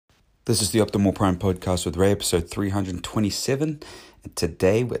This is the Optimal Prime Podcast with Ray, episode 327, and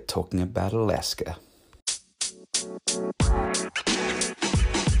today we're talking about Alaska.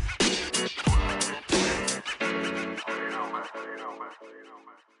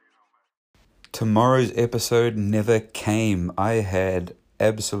 Tomorrow's episode never came. I had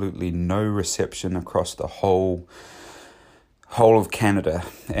absolutely no reception across the whole of Canada,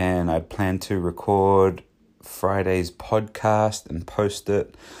 and I'd planned to record Friday's podcast and post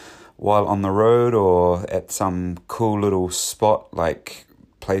it while on the road or at some cool little spot like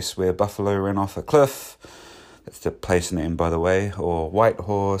place where buffalo ran off a cliff. That's the place name, by the way, or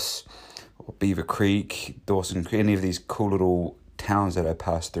Whitehorse or Beaver Creek, Dawson Creek, any of these cool little towns that I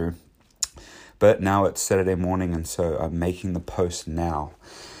passed through. But now it's Saturday morning, and so I'm making the post now.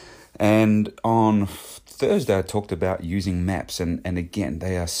 And on Thursday, I talked about using maps, and again,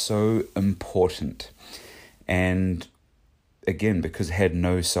 they are so important. And again, because it had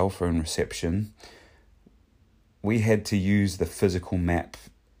no cell phone reception, we had to use the physical map,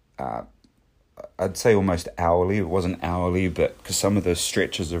 I'd say almost hourly. It wasn't hourly, but because some of the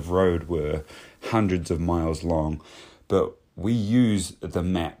stretches of road were hundreds of miles long. But we use the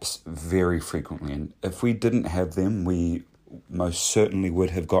maps very frequently, and if we didn't have them, we most certainly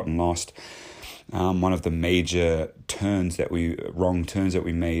would have gotten lost. One of the major wrong turns that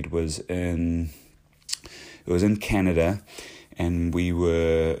we made was in Canada, and we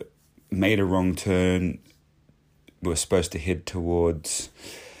made a wrong turn. We were supposed to head towards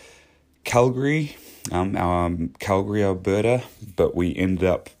Calgary, Alberta, but we ended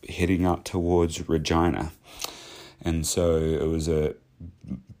up heading out towards Regina. And so it was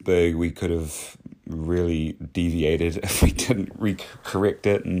we could have really deviated if we didn't correct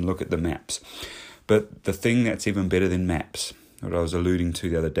it and look at the maps. But the thing that's even better than maps, what I was alluding to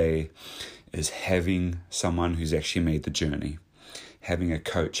the other day, is having someone who's actually made the journey, having a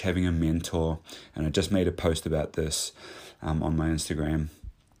coach, having a mentor. And I just made a post about this on my Instagram,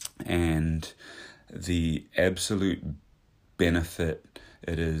 and the absolute benefit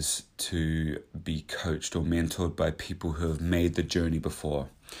it is to be coached or mentored by people who have made the journey before.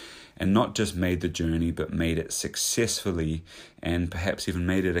 And not just made the journey, but made it successfully, and perhaps even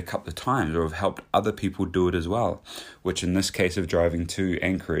made it a couple of times, or have helped other people do it as well, which in this case of driving to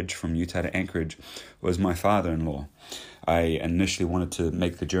Anchorage, from Utah to Anchorage, was my father-in-law. I initially wanted to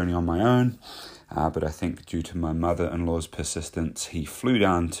make the journey on my own, but I think due to my mother-in-law's persistence, he flew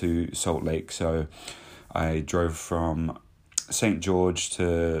down to Salt Lake. So I drove from St. George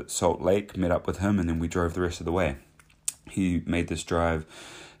to Salt Lake, met up with him, and then we drove the rest of the way. He made this drive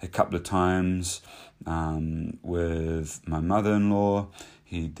a couple of times with my mother-in-law.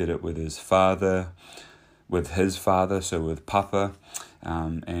 He did it with his father, so with Papa,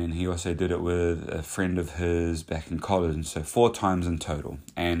 and he also did it with a friend of his back in college, and so 4 times in total.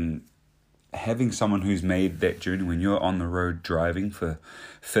 And having someone who's made that journey, when you're on the road driving for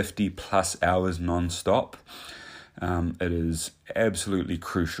 50 plus hours non-stop, it is absolutely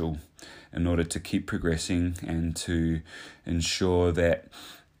crucial in order to keep progressing and to ensure that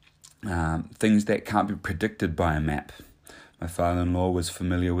things that can't be predicted by a map. My father-in-law was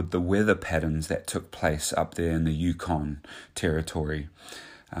familiar with the weather patterns that took place up there in the Yukon territory.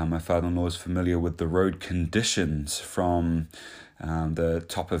 My father-in-law was familiar with the road conditions from the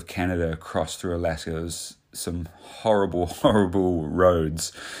top of Canada across through Alaska. It was some horrible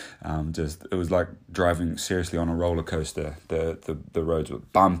roads. It was like driving seriously on a roller coaster. The roads were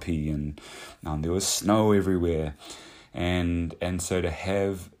bumpy, and there was snow everywhere, and so to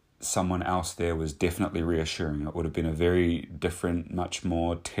have someone else there was definitely reassuring. It would have been a very different, much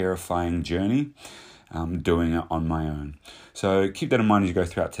more terrifying journey doing it on my own. So keep that in mind as you go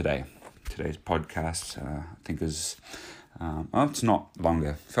throughout today. Today's podcast, I think is, it's not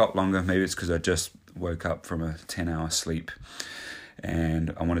longer. Felt longer. Maybe it's because I just woke up from a 10-hour sleep,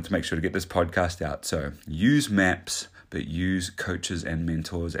 and I wanted to make sure to get this podcast out. So use maps, but use coaches and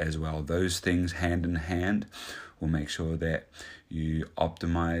mentors as well. Those things hand in hand will make sure that you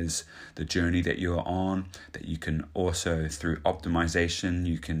optimize the journey that you're on, that you can also, through optimization,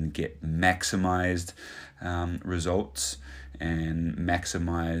 you can get maximized results and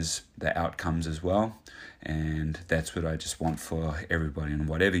maximize the outcomes as well. And that's what I just want for everybody, and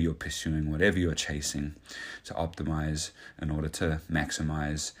whatever you're pursuing, whatever you're chasing, to optimize in order to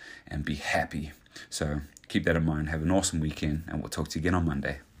maximize and be happy. So keep that in mind. Have an awesome weekend, and we'll talk to you again on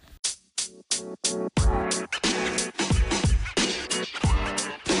Monday.